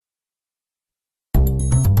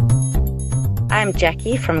I'm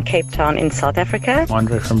Jackie from Cape Town in South Africa.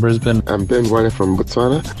 Andre from Brisbane. I'm Ben Warner from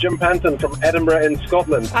Botswana. Jim Panton from Edinburgh in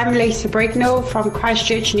Scotland. I'm Lisa Brignall from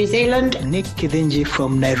Christchurch, New Zealand. Nick Kidinji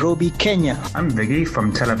from Nairobi, Kenya. I'm Viggy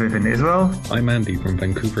from Tel Aviv in Israel. I'm Andy from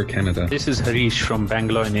Vancouver, Canada. This is Harish from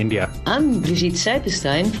Bangalore in India. I'm Brigitte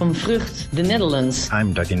Seipenstein from Vrucht, the Netherlands.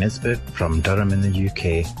 I'm Dougie Nisbet from Durham in the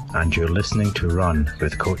UK, and you're listening to Run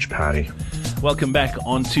with Coach Parry. Welcome back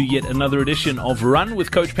on to yet another edition of Run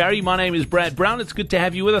with Coach Parry. My name is Brad Brown. It's good to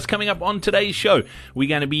have you with us. Coming up on today's show, we're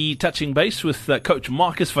going to be touching base with Coach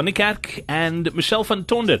Marcus van Niekerk and Michelle van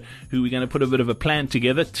Tonder, who we're going to put a bit of a plan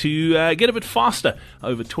together to get a bit faster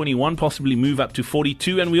over 21, possibly move up to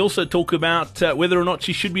 42. And we also talk about whether or not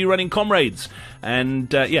she should be running Comrades.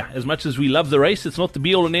 And as much as we love the race, it's not the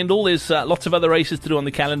be-all and end-all. There's lots of other races to do on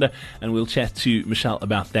the calendar, and we'll chat to Michelle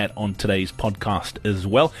about that on today's podcast as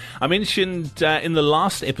well. I mentioned in the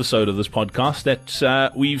last episode of this podcast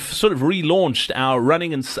that we've sort of relaunched our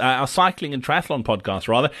running and our cycling and triathlon podcast,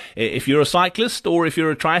 rather. If you're a cyclist or if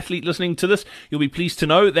you're a triathlete listening to this, you'll be pleased to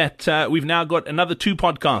know that we've now got another 2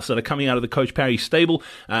 podcasts that are coming out of the Coach Parry stable.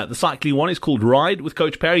 The cycling one is called Ride with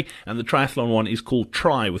Coach Parry, and the triathlon one is called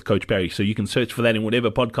Try with Coach Parry. So you can search for that in whatever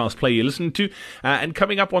podcast player you're listening to. And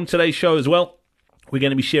coming up on today's show as well, we're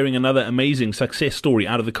going to be sharing another amazing success story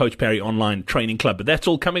out of the Coach Parry Online Training Club. But that's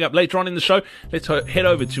all coming up later on in the show. Let's head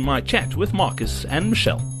over to my chat with Marcus and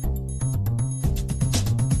Michelle.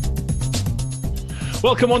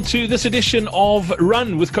 Welcome on to this edition of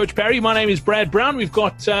Run with Coach Parry. My name is Brad Brown. We've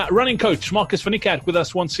got running coach Marcus van Niekerk with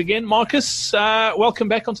us once again. Marcus, welcome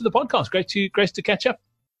back onto the podcast. Great to catch up.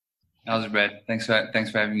 How's it, Brad? Thanks for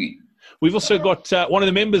having me. We've also got one of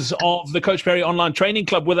the members of the Coach Parry Online Training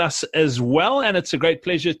Club with us as well, and it's a great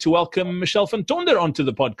pleasure to welcome Michelle van Tonder onto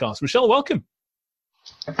the podcast. Michelle, welcome.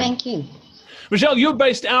 Thank you. Michelle, you're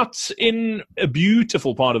based out in a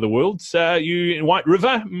beautiful part of the world. You're in White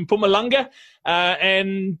River, Mpumalanga,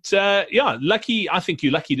 lucky. I think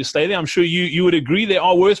you're lucky to stay there. I'm sure you would agree there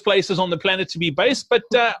are worse places on the planet to be based, but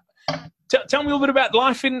tell me a little bit about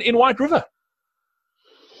life in White River.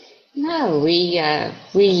 No, we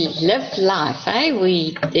live life, eh?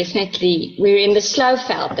 We're in the slow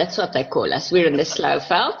veld. That's what they call us. We're in the slow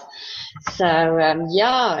veld. So,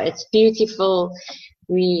 it's beautiful.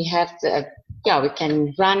 We have we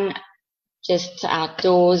can run just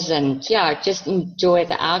outdoors and, just enjoy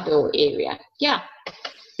the outdoor area. Yeah.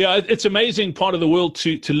 Yeah, it's an amazing part of the world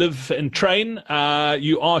to live and train.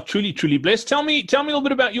 You are truly, truly blessed. Tell me a little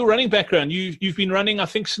bit about your running background. You've been running, I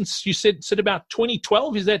think, since you said about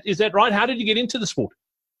 2012. Is that right? How did you get into the sport?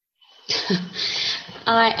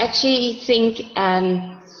 I actually think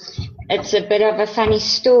it's a bit of a funny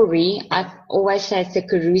story. I always say it's the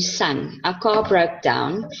Karoo's son. Our car broke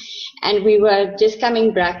down, and we were just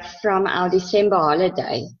coming back from our December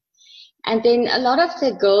holiday. And then a lot of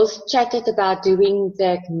the girls chatted about doing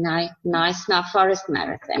the Knysna Forest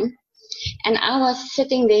Marathon. And I was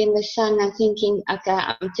sitting there in the sun and thinking, okay,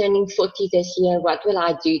 I'm turning 40 this year. What will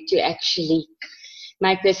I do to actually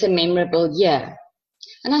make this a memorable year?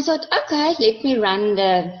 And I thought, okay, let me run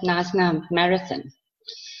the Knysna Marathon.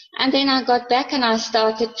 And then I got back and I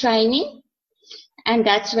started training. And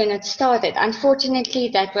that's when it started. Unfortunately,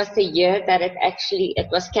 that was the year that it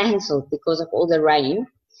was cancelled because of all the rain.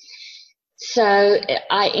 So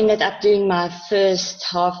I ended up doing my first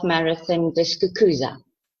half marathon, the Skukuza.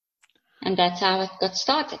 And that's how it got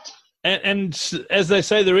started. And as they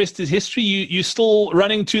say, the rest is history. You're still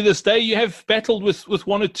running to this day. You have battled with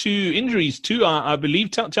 1 or 2 injuries too, I believe.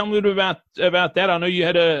 Tell me a little bit about that. I know you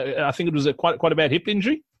had I think it was quite a bad hip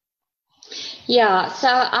injury. Yeah, so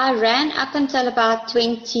I ran up until about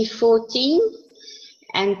 2014,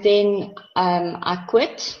 and then I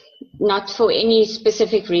quit. Not for any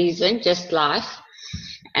specific reason, just life.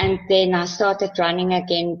 And then I started running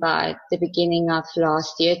again by the beginning of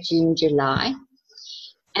last year, June, July.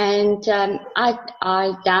 And I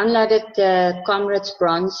downloaded the Comrades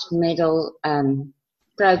Bronze Medal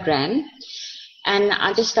program. And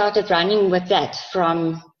I just started running with that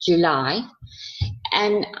from July.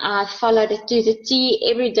 And I followed it to the T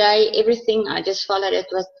every day, everything. I just followed it.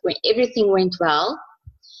 Everything went well.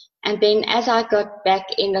 And then as I got back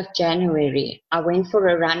end of January, I went for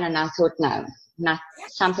a run and I thought, no,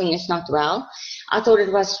 something is not well. I thought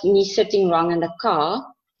it was me sitting wrong in the car.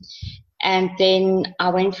 And then I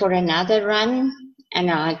went for another run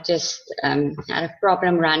and I just had a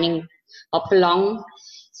problem running up along.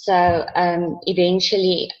 So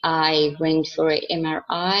eventually I went for an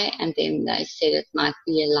MRI and then they said it might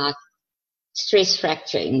be a light stress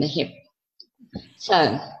fracture in the hip.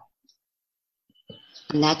 So...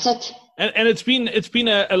 and that's it. And it's been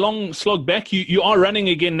a long slog back. You are running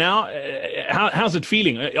again now. How's it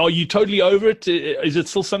feeling? Are you totally over it? Is it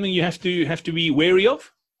still something you have to be wary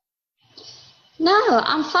of? No,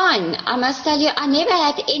 I'm fine. I must tell you, I never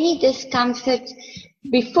had any discomfort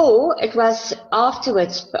before. It was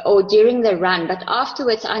afterwards or during the run, but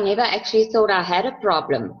afterwards I never actually thought I had a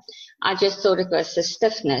problem. I just thought it was the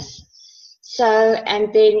stiffness. So,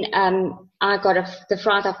 and then I got the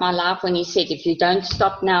fright of my life when he said, if you don't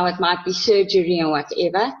stop now, it might be surgery or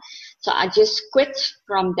whatever. So I just quit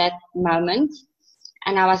from that moment,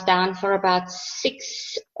 and I was down for about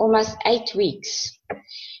 6, almost 8 weeks.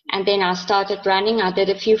 And then I started running. I did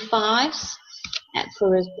a few 5s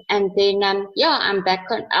and then I'm back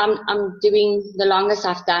on. I'm doing, the longest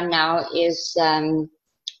I've done now is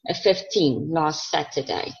a 15 last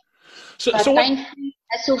Saturday. So pain-free,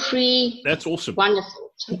 hassle-free. That's awesome.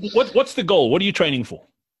 Wonderful. What's the goal? What are you training for?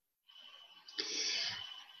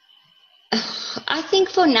 I think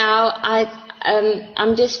for now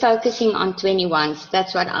I'm just focusing on 21s.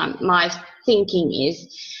 That's what my thinking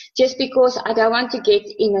is. Just because I don't want to get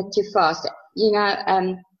in it too fast. You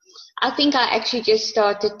know, I think I actually just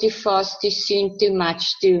started too fast, too soon, too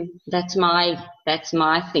much. That's my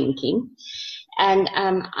thinking. And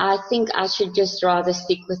I think I should just rather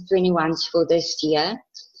stick with 21s for this year.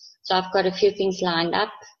 So I've got a few things lined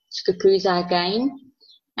up. Skukuza again.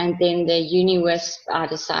 And then the Uni-Wisp, I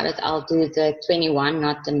decided I'll do the 21,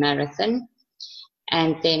 not the marathon.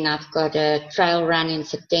 And then I've got a trail run in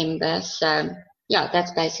September. So yeah,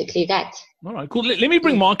 that's basically that. All right, cool. Let me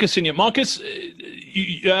bring Marcus in here. Marcus,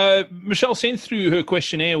 Michelle sent through her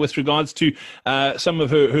questionnaire with regards to some of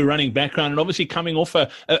her running background, and obviously coming off a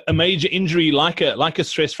major injury like a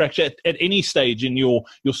stress fracture at any stage in your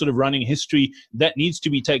sort of running history, that needs to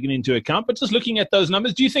be taken into account. But just looking at those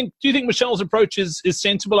numbers, do you think Michelle's approach is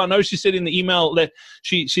sensible? I know she said in the email that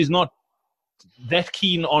she's not that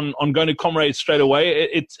keen on going to Comrades straight away.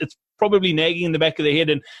 It's probably nagging in the back of their head,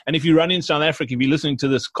 and if you run in South Africa, if you're listening to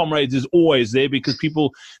this, Comrades is always there, because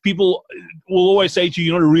people will always say to you,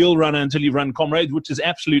 you're not a real runner until you run Comrades, which is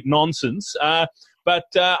absolute nonsense. But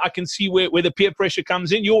I can see where the peer pressure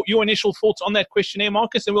comes in. Your initial thoughts on that questionnaire,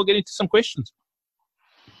 Marcus, and we'll get into some questions.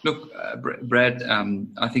 Look, Brad,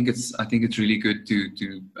 I think it's really good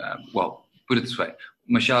to put it this way,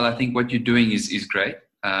 Michelle. I think what you're doing is great.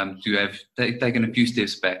 To have taken a few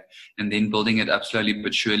steps back and then building it up slowly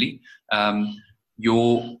but surely.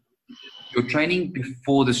 Your training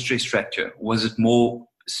before the stress fracture, was it more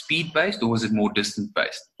speed-based or was it more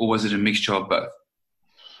distance-based, or was it a mixture of both?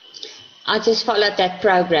 I just followed that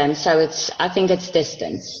program, so I think it's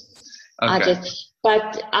distance. Okay.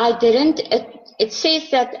 But I didn't. It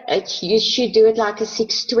says that you should do it like a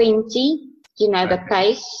 6:20. You know, the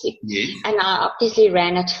pace. Yes. And I obviously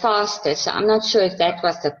ran it faster, so I'm not sure if that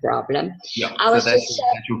was the problem. Yeah, that's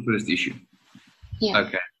your first issue. Yeah.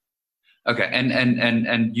 Okay.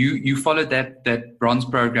 And you followed that bronze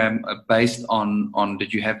program based on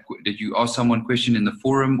did you ask someone question in the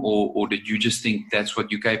forum, or did you just think that's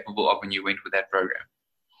what you're capable of when you went with that program?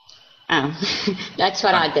 Oh, that's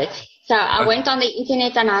what I did. So I went on the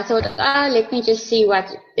internet and I thought, let me just see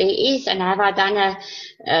what there is. And have I done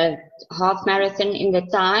a half marathon in the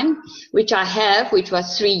time, which I have, which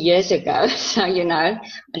was 3 years ago. So, you know,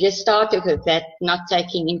 I just started with that, not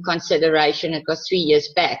taking in consideration it was 3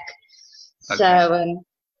 years back. Okay. So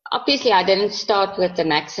obviously I didn't start with the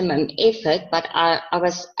maximum effort, but I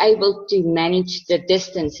was able to manage the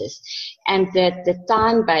distances. And the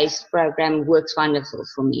time-based program works wonderful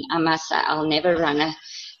for me. I must say, I'll never run a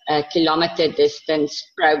kilometer distance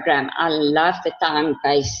program. I love the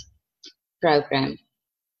time-based program.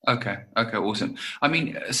 Okay, awesome. I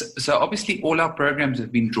mean, so obviously all our programs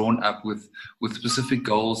have been drawn up with specific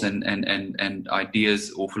goals and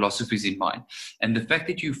ideas or philosophies in mind. And the fact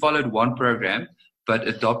that you followed one program but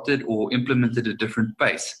adopted or implemented a different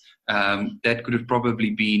pace, that could have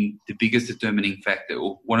probably been the biggest determining factor,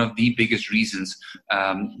 or one of the biggest reasons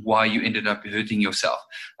why you ended up hurting yourself.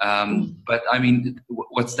 But I mean,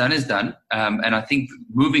 what's done is done, and I think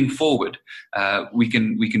moving forward, we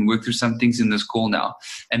can work through some things in this call now.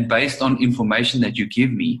 And based on information that you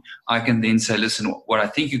give me, I can then say, listen, what I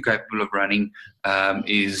think you're capable of running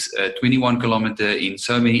is a 21 kilometer in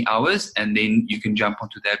so many hours, and then you can jump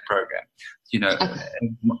onto that program. You know,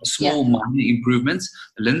 small minor improvements.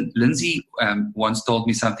 Lindsay once told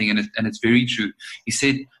me something, and it's very true. He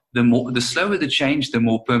said, the slower the change, the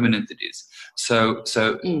more permanent it is. So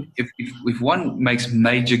if one makes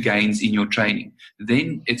major gains in your training,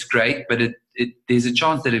 then it's great, but there's a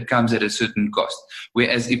chance that it comes at a certain cost.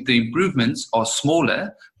 Whereas if the improvements are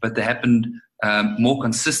smaller, but they happened more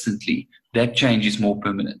consistently, that change is more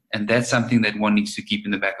permanent. And that's something that one needs to keep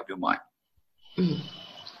in the back of your mind.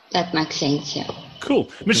 That makes sense, yeah. Cool.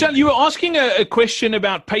 Michelle, you were asking a question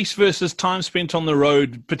about pace versus time spent on the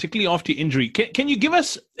road, particularly after injury. Can you give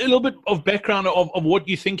us a little bit of background of what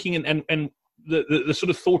you're thinking and the sort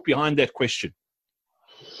of thought behind that question?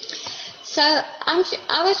 So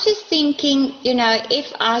I was just thinking,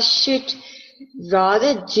 if I should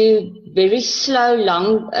rather do very slow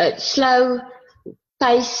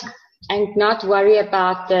pace and not worry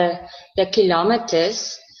about the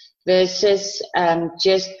kilometers versus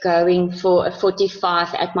just going for a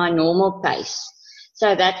 45 at my normal pace. So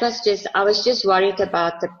I was just worried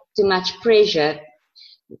about too much pressure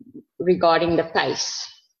regarding the pace.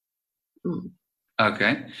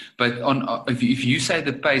 Okay, but if you say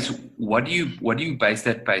the pace, what do you base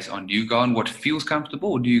that pace on? Do you go on what feels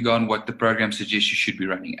comfortable, or do you go on what the program suggests you should be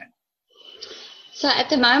running at? So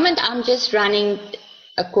at the moment, I'm just running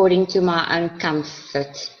according to my own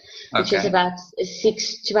comfort, which is about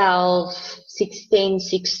 6:12, 6:10,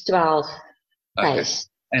 6:12 pace.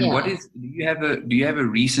 And do you have a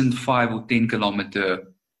recent 5 or 10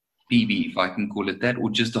 kilometer PB, if I can call it that,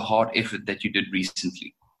 or just a hard effort that you did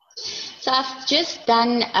recently? So I've just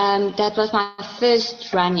done, that was my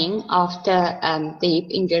first running after the hip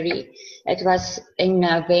injury. It was in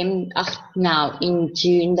in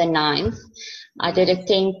June the 9th. I did a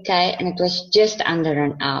 10K and it was just under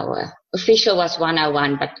an hour. Official was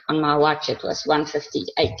 1:01, but on my watch it was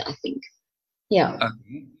 1:58, I think. Yeah.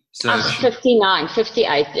 Okay. So 59,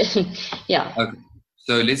 58. Yeah. Okay.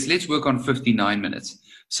 So let's work on 59 minutes.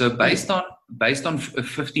 So based on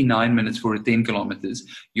 59 minutes for a 10 kilometers,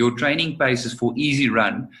 your training paces for easy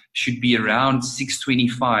run should be around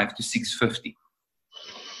 6:25 to 6:50.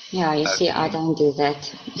 Yeah, you see, I don't do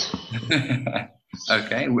that.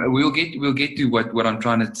 Okay, we'll get to what I'm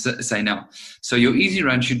trying to say now. So your easy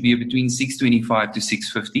run should be between 6:25 to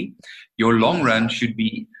 6:50. Your long run should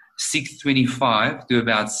be 6:25 to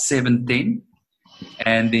about 7:10,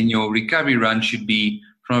 and then your recovery run should be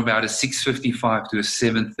from about a 6:55 to a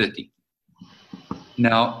 7:30.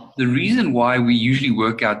 Now, the reason why we usually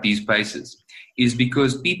work out these paces is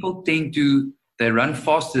because people they run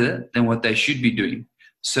faster than what they should be doing.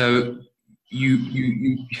 So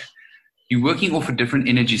you're working off a different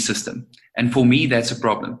energy system. And for me, that's a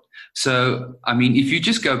problem. So, I mean, if you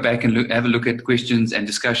just go back and have a look at questions and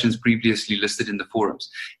discussions previously listed in the forums,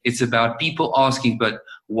 it's about people asking, but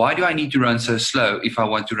why do I need to run so slow if I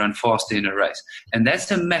want to run faster in a race? And that's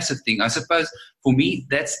a massive thing. I suppose for me,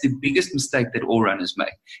 that's the biggest mistake that all runners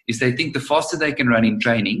make, is they think the faster they can run in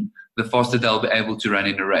training, the faster they'll be able to run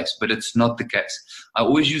in a race. But it's not the case. I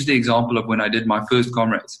always use the example of when I did my first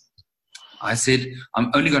comrades. I said, I'm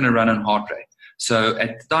only going to run on heart rate. So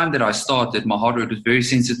at the time that I started, my heart rate was very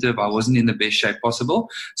sensitive. I wasn't in the best shape possible.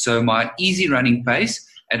 So my easy running pace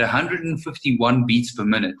at 151 beats per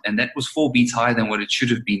minute, and that was 4 beats higher than what it should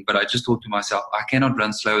have been. But I just thought to myself, I cannot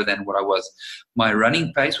run slower than what I was. My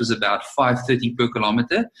running pace was about 5:30 per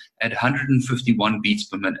kilometer at 151 beats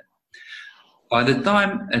per minute. By the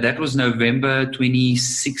time, that was November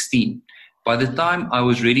 2016, by the time I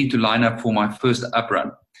was ready to line up for my first up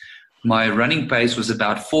run, my running pace was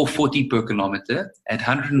about 4:40 per kilometer at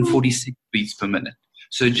 146 beats per minute.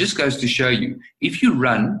 So it just goes to show you, if you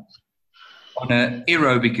run on an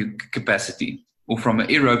aerobic capacity or from an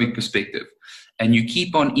aerobic perspective, and you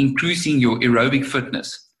keep on increasing your aerobic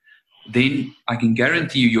fitness, then I can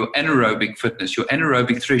guarantee you your anaerobic fitness, your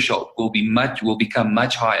anaerobic threshold will become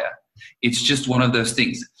much higher. It's just one of those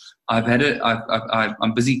things.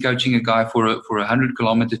 I'm busy coaching a guy for a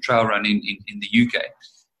 100-kilometer trail run in the UK.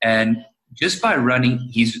 And just by running,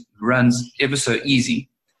 he runs ever so easy.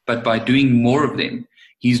 But by doing more of them,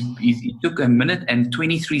 he took 1 minute and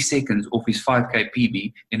 23 seconds off his 5K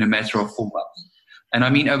PB in a matter of 4 months. And I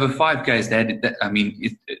mean, over 5Ks,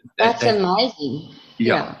 that's amazing.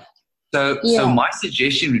 Yeah. So my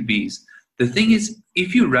suggestion would be the thing is,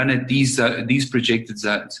 if you run at these projected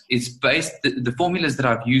zones, it's based, the formulas that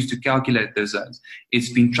I've used to calculate those zones, it's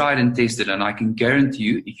been tried and tested, and I can guarantee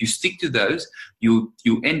you, if you stick to those, you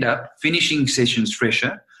end up finishing sessions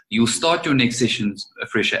fresher. You'll start your next sessions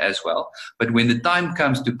fresher as well. But when the time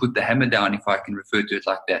comes to put the hammer down, if I can refer to it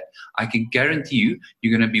like that, I can guarantee you,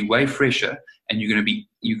 you're going to be way fresher, and you're going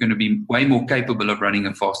to be way more capable of running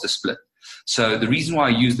a faster split. So the reason why I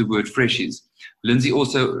use the word fresh is, Lindsay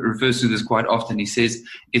also refers to this quite often. He says,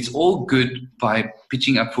 it's all good by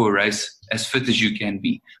pitching up for a race as fit as you can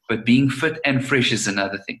be, but being fit and fresh is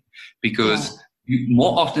another thing. Because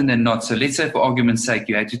more often than not, so let's say for argument's sake,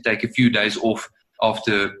 you had to take a few days off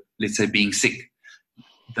after, let's say, being sick.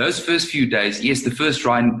 those first few days, yes, the first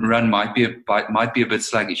run might be a bit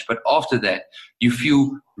sluggish, but after that, you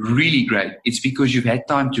feel really great. It's because you've had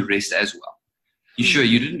time to rest as well.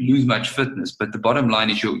 You didn't lose much fitness, but the bottom line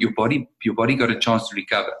is your body got a chance to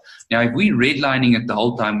recover. Now, if we're redlining it the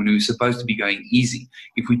whole time when we were supposed to be going easy,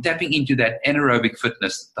 if we're tapping into that anaerobic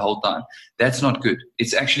fitness the whole time, that's not good.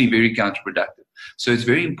 It's actually very counterproductive. So it's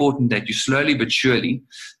very important that you slowly but surely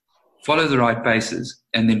follow the right paces,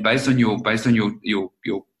 and then based on your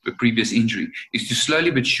previous injury, is to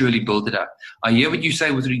slowly but surely build it up. I hear what you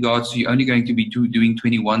say with regards to you're only going to be doing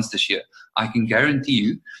 21s this year. I can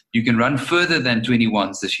guarantee you can run further than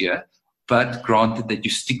 21s this year, but granted that you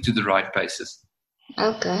stick to the right paces.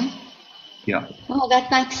 Okay. Yeah. Well, that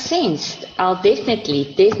makes sense. I'll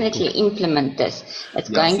definitely implement this.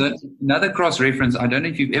 So another cross-reference, I don't know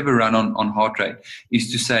if you've ever run on heart rate, is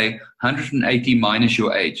to say 180 minus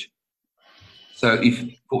your age. So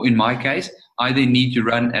in my case, I then need to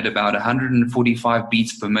run at about 145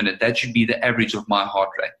 beats per minute. That should be the average of my heart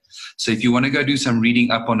rate. So if you want to go do some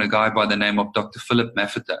reading up on a guy by the name of Dr. Philip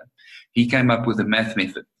Maffetone, he came up with a math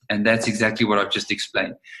method, and that's exactly what I've just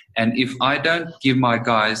explained. And if I don't give my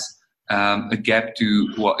guys a gap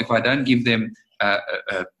if I don't give them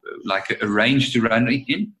like a range to run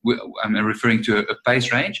in, I'm referring to a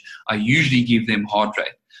pace range, I usually give them heart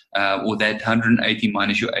rate. Or that 180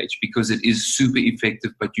 minus your age, because it is super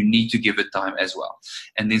effective, but you need to give it time as well.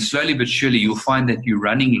 And then slowly but surely you'll find that you're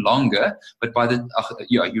running longer, but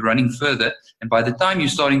you're running further. And by the time you're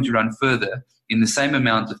starting to run further in the same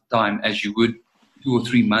amount of time as you would 2 or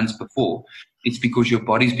 3 months before, it's because your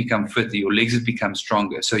body's become fitter, your legs have become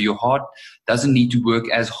stronger. So your heart doesn't need to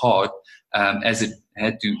work as hard as it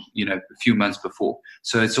had to, a few months before.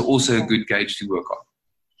 So it's also a good gauge to work on.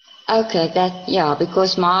 Okay,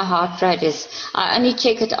 because my heart rate I only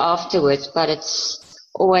check it afterwards, but it's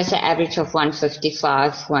always an average of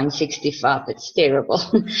 155, 165. It's terrible.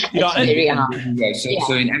 It's very high.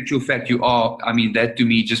 So in actual fact, that to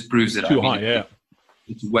me just proves it. Too high, yeah.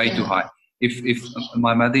 It's way too high. If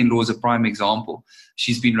my mother-in-law is a prime example,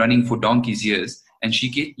 she's been running for donkey's years, and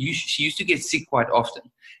she used to get sick quite often.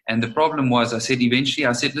 And the problem was, I said,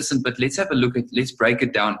 listen, but let's break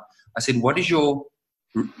it down. I said, what is your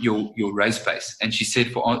race pace? And she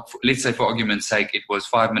said, let's say for argument's sake, it was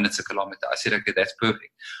 5 minutes a kilometer. I said, okay, that's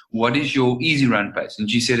perfect. What is your easy run pace?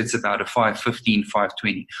 And she said it's about a 5:15,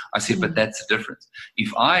 5:20. I said, but that's the difference.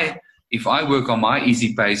 If I work on my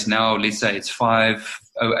easy pace now, let's say it's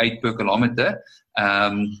 5:08 per kilometer,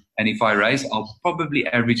 and if I race, I'll probably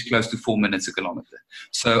average close to 4 minutes a kilometer.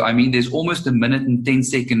 So there's almost a minute and 10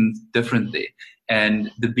 second difference there.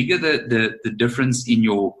 And the bigger the difference in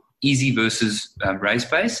your easy versus race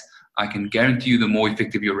pace, I can guarantee you the more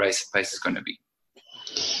effective your race pace is going to be.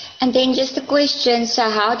 And then just a question, so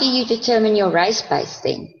how do you determine your race pace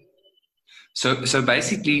then? So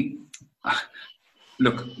basically,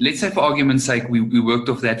 look, let's say for argument's sake, we worked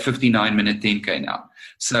off that 59-minute 10K now.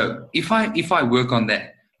 So if I work on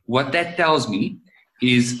that, what that tells me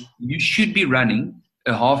is you should be running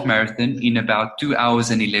a half marathon in about 2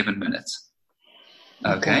 hours and 11 minutes.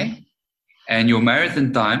 Okay? And your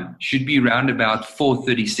marathon time should be around about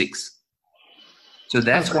 4:36. So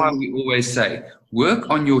that's why we always say, work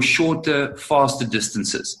on your shorter, faster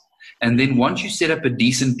distances. And then once you set up a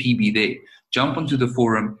decent PB there, jump onto the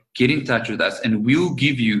forum, get in touch with us, and we'll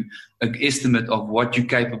give you an estimate of what you're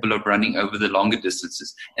capable of running over the longer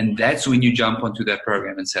distances. And that's when you jump onto that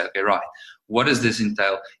program and say, okay, right, what does this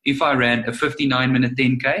entail? If I ran a 59-minute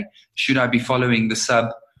 10K, should I be following the sub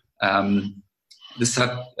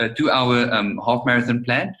 2 hour half marathon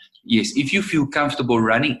plan? Yes. If you feel comfortable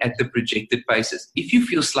running at the projected paces, if you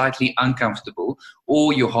feel slightly uncomfortable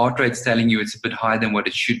or your heart rate's telling you it's a bit higher than what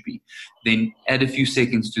it should be, then add a few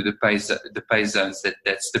seconds to the pace zones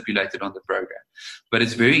that's stipulated on the program. But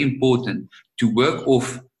it's very important to work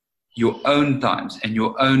off your own times and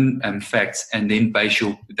your own facts, and then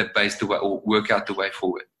work out the way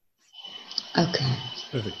forward. Okay.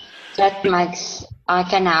 Perfect. That makes, I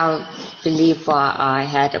can now believe why I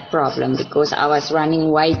had a problem, because I was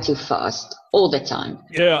running way too fast all the time.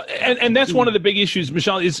 Yeah, and that's one of the big issues,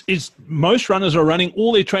 Michelle, is most runners are running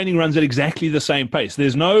all their training runs at exactly the same pace.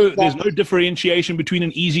 There's no differentiation between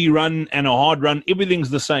an easy run and a hard run. Everything's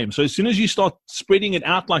the same. So as soon as you start spreading it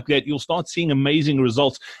out like that, you'll start seeing amazing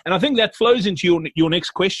results. And I think that flows into your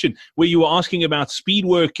next question, where you were asking about speed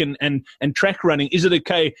work and track running. Is it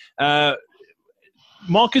okay?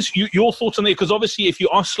 Marcus, your thoughts on that? Because obviously if you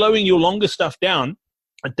are slowing your longer stuff down,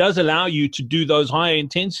 it does allow you to do those higher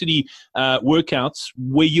intensity workouts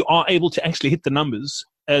where you are able to actually hit the numbers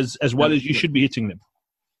as well as you should be hitting them.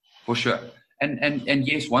 For sure. And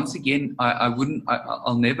yes, once again,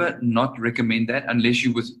 I'll never not recommend that unless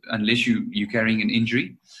you're carrying an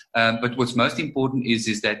injury. But what's most important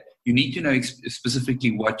is that you need to know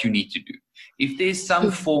specifically what you need to do. If there's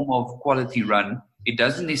some form of quality run, it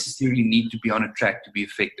doesn't necessarily need to be on a track to be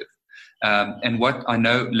effective. And what I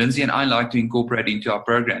know Lindsay and I like to incorporate into our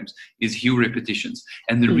programs is hill repetitions.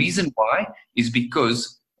 And the reason why is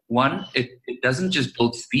because, one, it doesn't just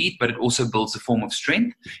build speed, but it also builds a form of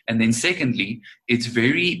strength. And then secondly,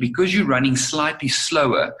 because you're running slightly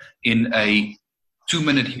slower in a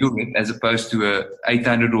 2-minute hill rep as opposed to a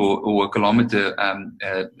 800 or a kilometer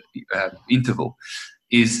interval,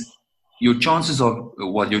 is your chances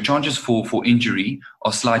for injury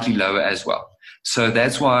are slightly lower as well. So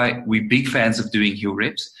that's why we're big fans of doing hill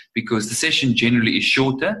reps, because the session generally is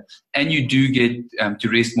shorter and you do get to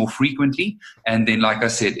rest more frequently. And then, like I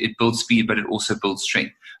said, it builds speed, but it also builds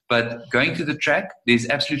strength. But going to the track, there's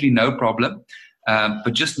absolutely no problem.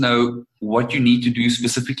 But just know what you need to do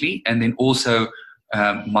specifically. And then also,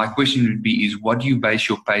 my question would be is, what do you base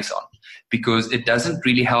your pace on? Because it doesn't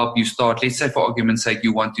really help you start, let's say for argument's sake,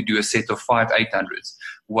 you want to do a set of 5 800s.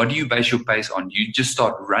 What do you base your pace on? You just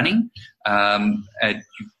start running, and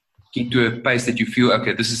you get to a pace that you feel,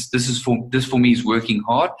 okay, this for me is working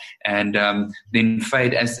hard, and then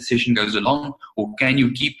fade as the session goes along? Or can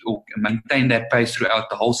you keep or maintain that pace throughout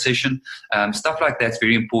the whole session? Stuff like that's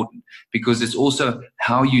very important, because it's also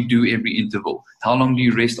how you do every interval. How long do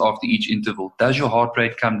you rest after each interval? Does your heart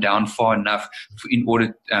rate come down far enough in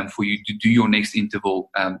order for you to do your next interval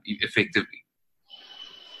effectively?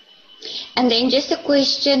 And then just a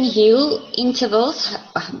question, hill intervals,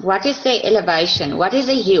 what is the elevation? What is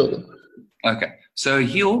a hill? Okay, so a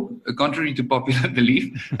hill, contrary to popular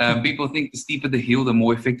belief, people think the steeper the hill, the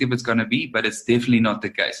more effective it's going to be, but it's definitely not the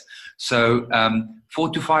case. So 4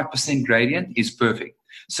 to 5% gradient is perfect.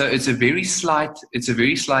 So it's a very slight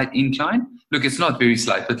incline. Look, it's not very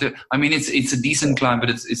slight, but it's a decent climb, but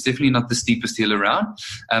it's definitely not the steepest hill around.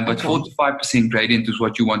 But 4 to 5% gradient is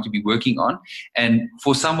what you want to be working on. And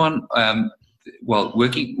for someone,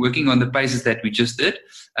 working on the paces that we just did,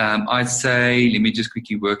 I'd say, let me just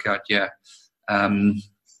quickly work out here.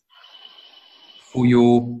 For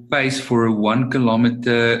your pace for a 1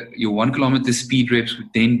 kilometer, your 1 kilometer speed reps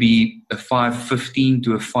would then be a 5:15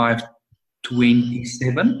 to a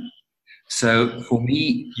 5:27. So for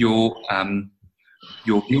me, your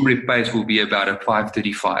hill rep pace will be about a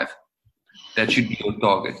 5:35. That should be your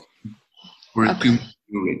target for a 2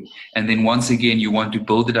 hill rep. And then once again, you want to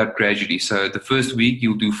build it up gradually. So the first week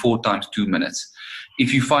you'll do 4 times 2 minutes.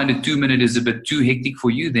 If you find a 2 minute is a bit too hectic for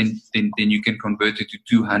you, then you can convert it to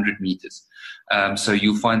 200 meters. So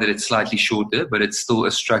you'll find that it's slightly shorter, but it's still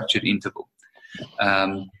a structured interval.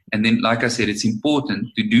 And then, like I said, it's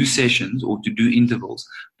important to do sessions or to do intervals,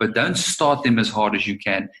 but don't start them as hard as you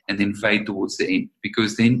can and then fade towards the end,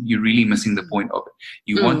 because then you're really missing the point of it.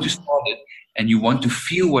 You want to start it and you want to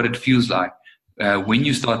feel what it feels like when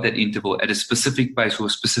you start that interval at a specific pace or a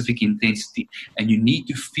specific intensity, and you need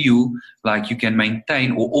to feel like you can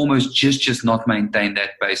maintain or almost just not maintain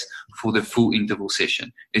that pace for the full interval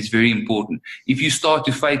session. It's very important. If you start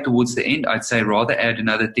to fade towards the end, I'd say rather add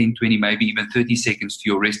another 10, 20, maybe even 30 seconds to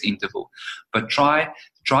your rest interval. But try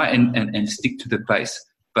and stick to the pace.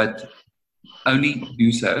 But only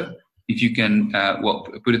do so if you can,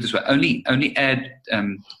 put it this way, only add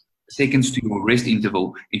seconds to your rest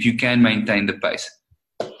interval if you can maintain the pace.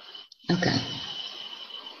 Okay.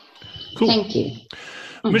 Cool. Thank you.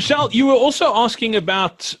 Michelle, you were also asking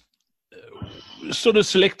about sort of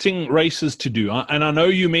selecting races to do. And I know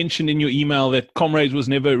you mentioned in your email that Comrades was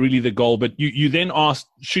never really the goal, but you then asked,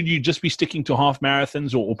 should you just be sticking to half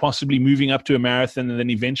marathons or possibly moving up to a marathon and then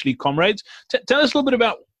eventually Comrades? Tell us a little bit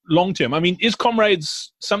about long term. I mean, is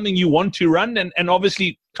Comrades something you want to run? And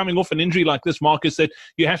obviously coming off an injury like this, Marcus, that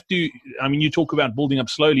you have to, I mean, you talk about building up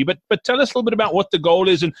slowly, but tell us a little bit about what the goal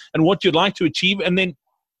is and what you'd like to achieve. And then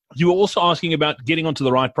you were also asking about getting onto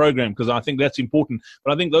the right program, because I think that's important.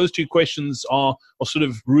 But I think those two questions are sort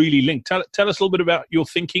of really linked. Tell us a little bit about your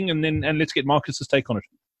thinking, and let's get Marcus's take on it.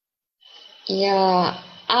 Yeah,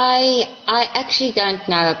 I actually don't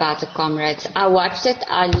know about the Comrades. I watched it,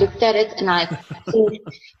 I looked at it, and I think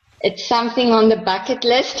it's something on the bucket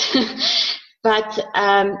list. But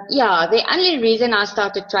the only reason I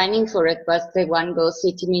started training for it was the one girl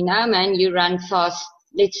said to me, "No, man, you run fast.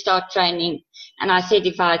 Let's start training." And I said,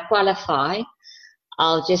 if I qualify,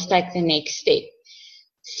 I'll just take the next step.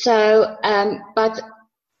 So, but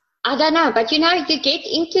I don't know. But, you get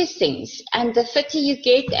into things. And the fitter you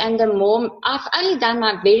get and the more... I've only done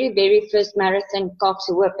my very, very first marathon, Cox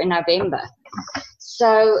Whip, in November.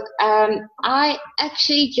 So I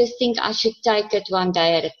actually just think I should take it one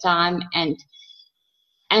day at a time, and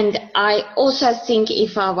I also think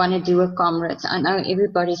if I want to do a Comrades, I know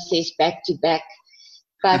everybody says back to back,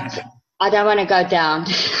 but I don't want to go down.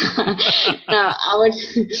 No,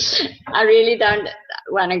 I really don't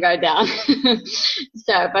want to go down.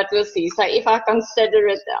 So, but we'll see. So if I consider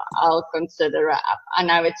it, I'll consider it up. I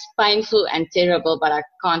know it's painful and terrible, but I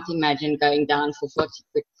can't imagine going down for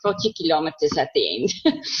 40 kilometers at the end.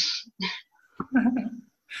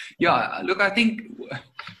 Yeah, look, I think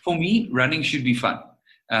for me, running should be fun.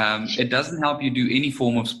 It doesn't help you do any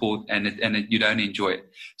form of sport and you don't enjoy it.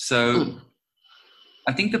 So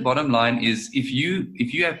I think the bottom line is if you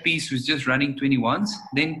have peace with just running 21s,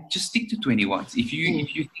 then just stick to 21s. If you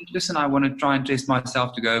think, listen, I want to try and test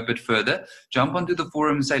myself to go a bit further, jump onto the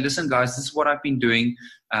forum and say, listen, guys, this is what I've been doing.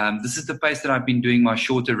 This is the pace that I've been doing my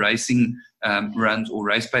shorter racing runs or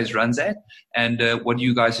race pace runs at. And what do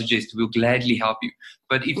you guys suggest? We'll gladly help you.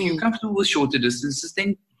 But if you're comfortable with shorter distances,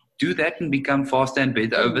 then do that and become faster and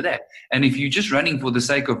better over that. And if you're just running for the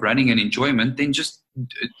sake of running and enjoyment, then just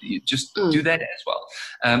do that as well.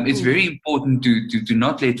 It's very important to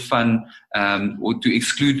not let fun or to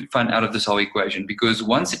exclude fun out of this whole equation, because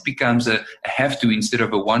once it becomes a have to instead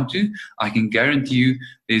of a want to, I can guarantee you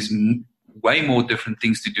there's way more different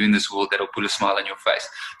things to do in this world that'll put a smile on your face.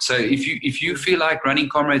 So if you feel like running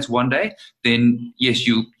Comrades one day, then yes,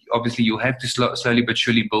 you'll have to slowly but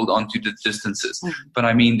surely build onto the distances. But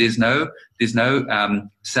I mean, there's no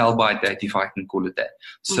sell by date, if I can call it that.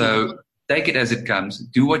 So take it as it comes.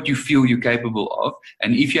 Do what you feel you're capable of.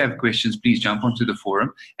 And if you have questions, please jump onto the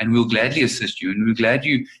forum and we'll gladly assist you. And we'll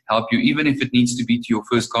gladly help you, even if it needs to be to your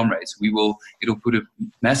first Comrades. It'll put a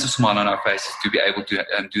massive smile on our faces to be able to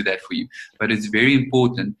do that for you. But it's very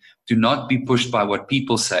important to not be pushed by what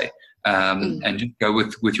people say. And just go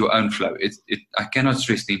with your own flow. I cannot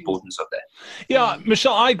stress the importance of that. Yeah,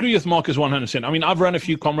 Michelle, I agree with Marcus 100%. I mean, I've run a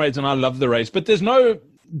few Comrades and I love the race, but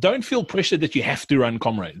don't feel pressure that you have to run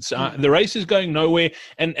Comrades. The race is going nowhere,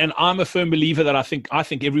 and I'm a firm believer that I think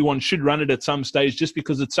everyone should run it at some stage, just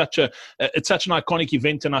because it's such an iconic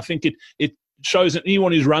event, and I think it shows that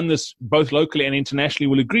anyone who's run this both locally and internationally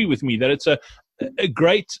will agree with me that it's a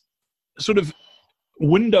great sort of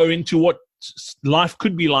window into what life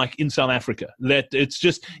could be like in South Africa, that it's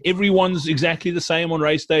just everyone's exactly the same on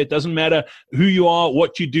race day. It doesn't matter who you are,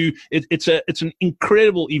 what you do. It's an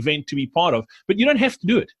incredible event to be part of, but you don't have to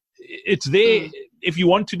do it. It's there if you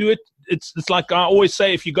want to do it. It's like I always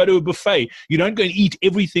say, if you go to a buffet, you don't go and eat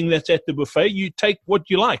everything that's at the buffet. You take what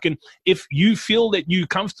you like. And if you feel that you're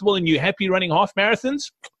comfortable and you're happy running half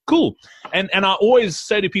marathons, cool. And I always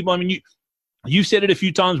say to people, I mean, you said it a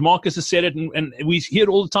few times, Marcus has said it, and we hear it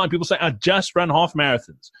all the time. People say, I just run half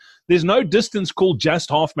marathons. There's no distance called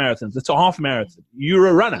just half marathons. It's a half marathon. You're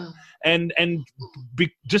a runner. And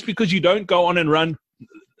just because you don't go on and run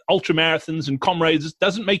ultra marathons and Comrades, it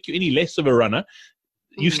doesn't make you any less of a runner.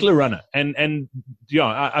 You're still a runner. And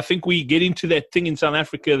yeah, I think we get into that thing in South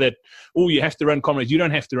Africa that, you have to run Comrades. You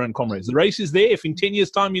don't have to run Comrades. The race is there. If in 10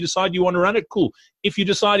 years' time you decide you want to run it, cool. If you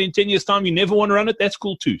decide in 10 years' time you never want to run it, that's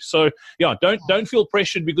cool too. So yeah, don't feel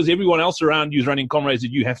pressured because everyone else around you is running Comrades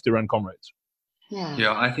that you have to run Comrades.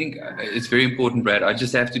 Yeah, I think it's very important, Brad. I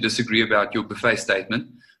just have to disagree about your buffet statement.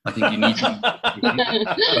 I think you need to.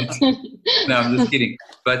 No, I'm just kidding.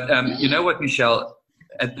 But you know what, Michelle?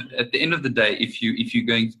 At the end of the day, if you're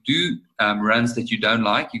going to do runs that you don't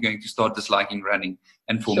like, you're going to start disliking running.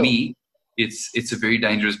 And for me, it's a very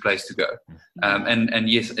dangerous place to go. And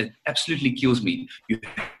yes, it absolutely kills me. You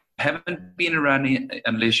haven't been a runner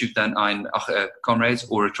unless you've done Comrades,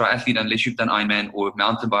 or a triathlete unless you've done Ironman, or a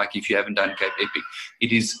mountain bike if you haven't done Cape Epic.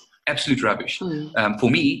 It is absolute rubbish.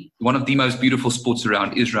 For me, one of the most beautiful sports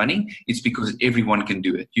around is running. It's because everyone can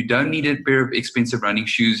do it. You don't need a pair of expensive running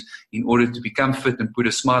shoes in order to become fit and put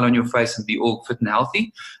a smile on your face and be all fit and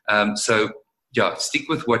healthy. So yeah, stick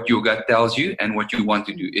with what your gut tells you and what you want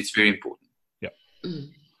to do. It's very important. Yeah.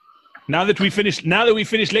 Now that we finished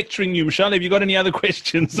lecturing you, Michelle, have you got any other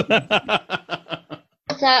questions? So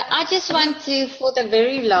I just want to, for the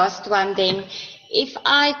very last one then, if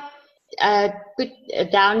I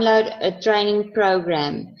download a training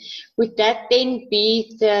program, would that then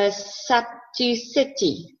be the sub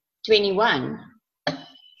 230 21?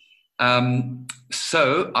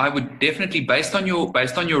 So I would definitely, based on your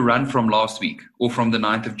run from last week or from the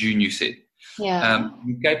 9th of June, you said,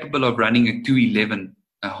 you're capable of running a 2:11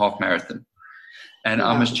 half marathon. And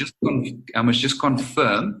I must just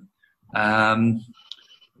confirm. I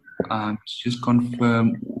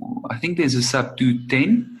think there's a sub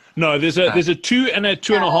 2:10. No, there's a 2 and a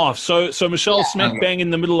 2.5. So Michelle's smack bang in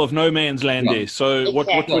the middle of no man's land there. So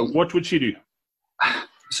Exactly. what would she do?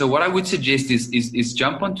 So what I would suggest is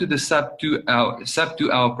jump onto the sub 2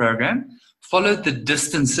 hour program, follow the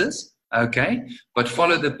distances, okay, but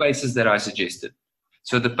follow the paces that I suggested.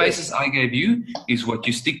 So the paces I gave you is what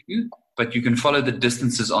you stick to, but you can follow the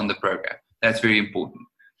distances on the program. That's very important.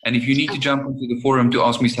 And if you need to jump into the forum to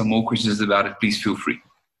ask me some more questions about it, please feel free.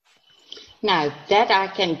 No, that I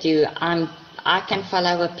can do. I can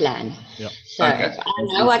follow a plan. Yeah. So if I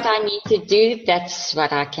know what I need to do, that's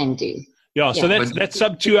what I can do. Yeah, so that's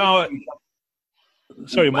sub 2 hour.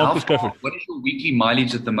 Sorry, Marcus, go for it. What is your weekly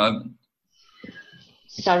mileage at the moment?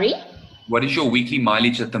 Sorry? What is your weekly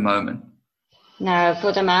mileage at the moment? No,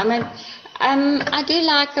 for the moment, I do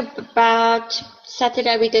like about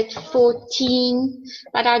Saturday we did 14,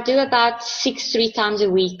 but I do about 3 times a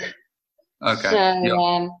week. Okay.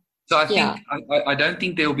 So I think I don't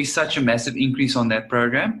think there will be such a massive increase on that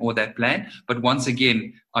program or that plan. But once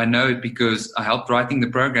again, I know it because I helped writing the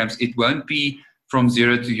programs. It won't be from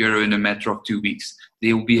 0 to hero in a matter of 2 weeks.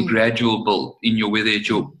 There will be a gradual build in whether it's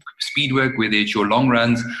your speed work, whether it's your long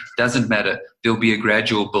runs, doesn't matter. There'll be a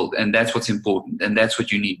gradual build, and that's what's important, and that's what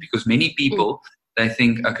you need. Because many people, they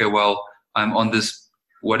think, okay, well, I'm on this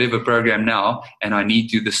whatever program now, and I need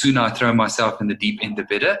to, the sooner I throw myself in the deep end, the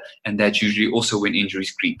better, and that's usually also when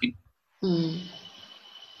injuries creep in.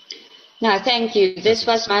 No, thank you. This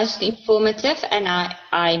was most informative, and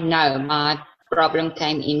I know my problem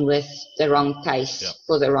came in with the wrong pace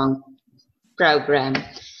for the wrong program.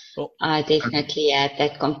 I definitely had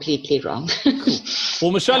that completely wrong.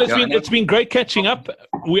 Well, Michelle, it's been great catching up.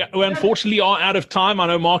 We unfortunately are out of time. I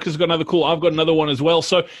know Mark has got another call. I've got another one as well.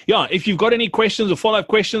 So, if you've got any questions or follow-up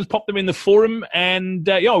questions, pop them in the forum. And,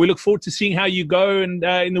 we look forward to seeing how you go and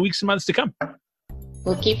in the weeks and months to come.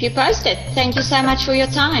 We'll keep you posted. Thank you so much for your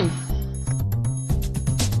time.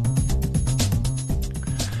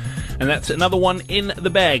 And that's another one in the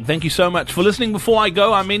bag. Thank you so much for listening. Before I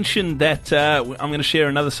go, I mentioned that I'm going to share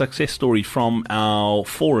another success story from our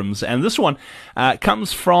forums. And this one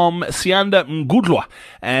comes from Sianda Ngudlwa.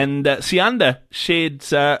 And Sianda shared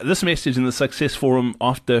this message in the Success Forum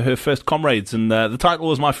after her first Comrades. And the title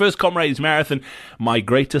was My First Comrades Marathon, My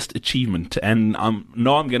Greatest Achievement. And I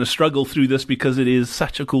know I'm going to struggle through this because it is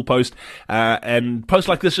such a cool post. And posts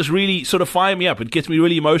like this just really sort of fire me up. It gets me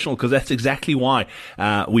really emotional because that's exactly why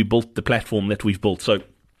we built the platform that we've built. So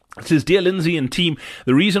it says, Dear Lindsay and team,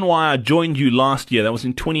 the reason why I joined you last year, that was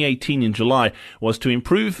in 2018 in July, was to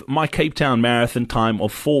improve my Cape Town marathon time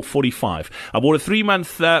of 4:45. I bought a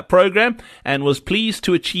 3-month program and was pleased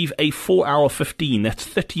to achieve a 4 hour 15. That's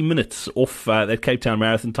 30 minutes off that Cape Town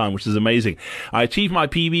marathon time, which is amazing. I achieved my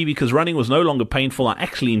PB because running was no longer painful. I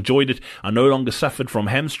actually enjoyed it. I no longer suffered from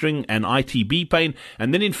hamstring and ITB pain.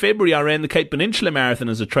 And then in February, I ran the Cape Peninsula Marathon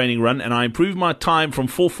as a training run, and I improved my time from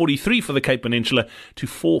 4:43 for the Cape Peninsula to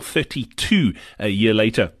 4:32 a year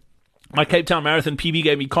later. My Cape Town Marathon PB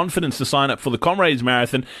gave me confidence to sign up for the Comrades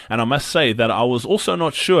Marathon, and I must say that I was also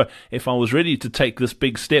not sure if I was ready to take this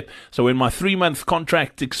big step. So when my 3-month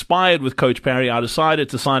contract expired with Coach Parry, I decided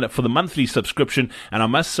to sign up for the monthly subscription, and I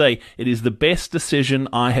must say it is the best decision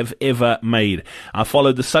I have ever made. I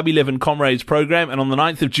followed the Sub-11 Comrades program, and on the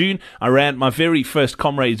 9th of June, I ran my very first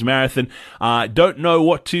Comrades Marathon. I don't know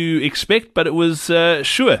what to expect, but it was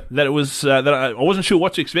sure that it was that I wasn't sure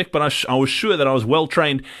what to expect, but I was sure that I was well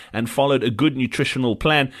trained and followed a good nutritional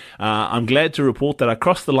plan. I'm glad to report that I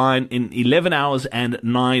crossed the line in 11 hours and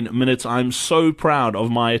 9 minutes. I'm so proud of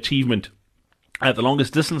my achievement. At the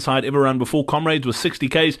longest distance I'd ever run before Comrades was 60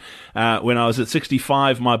 Ks. When I was at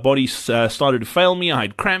 65, my body started to fail me. I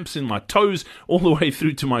had cramps in my toes all the way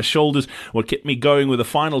through to my shoulders. What kept me going were the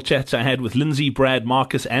final chats I had with Lindsay, Brad,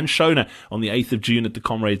 Marcus, and Shona on the 8th of June at the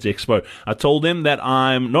Comrades Expo. I told them that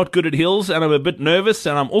I'm not good at hills and I'm a bit nervous,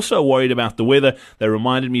 and I'm also worried about the weather. They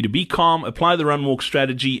reminded me to be calm, apply the run-walk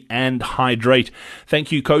strategy, and hydrate.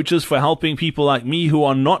 Thank you, coaches, for helping people like me who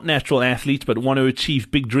are not natural athletes but want to achieve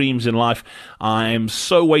big dreams in life. I am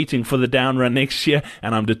so waiting for the down run next year,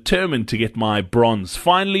 and I'm determined to get my bronze.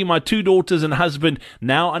 Finally, my 2 daughters and husband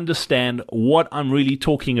now understand what I'm really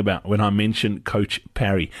talking about when I mention Coach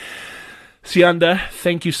Parry. Sianda,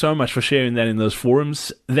 thank you so much for sharing that in those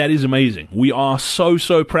forums. That is amazing. We are so,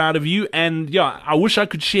 so proud of you. And I wish I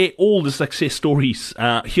could share all the success stories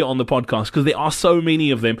here on the podcast, because there are so many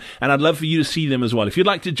of them, and I'd love for you to see them as well. If you'd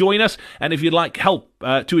like to join us, and if you'd like help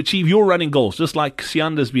to achieve your running goals, just like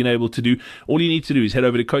Sianda's been able to do, all you need to do is head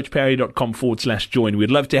over to coachparry.com/join. We'd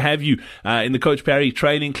love to have you in the Coach Parry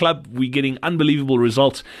Training Club. We're getting unbelievable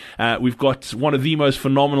results. We've got one of the most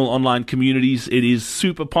phenomenal online communities. It is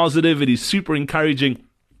super positive. It is super encouraging.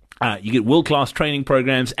 You get world-class training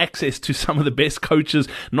programs, access to some of the best coaches,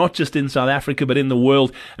 not just in South Africa, but in the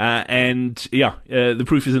world. The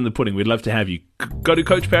proof is in the pudding. We'd love to have you. Go to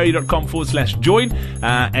coachparry.com/join.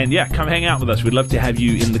 Come hang out with us. We'd love to have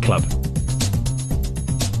you in the club.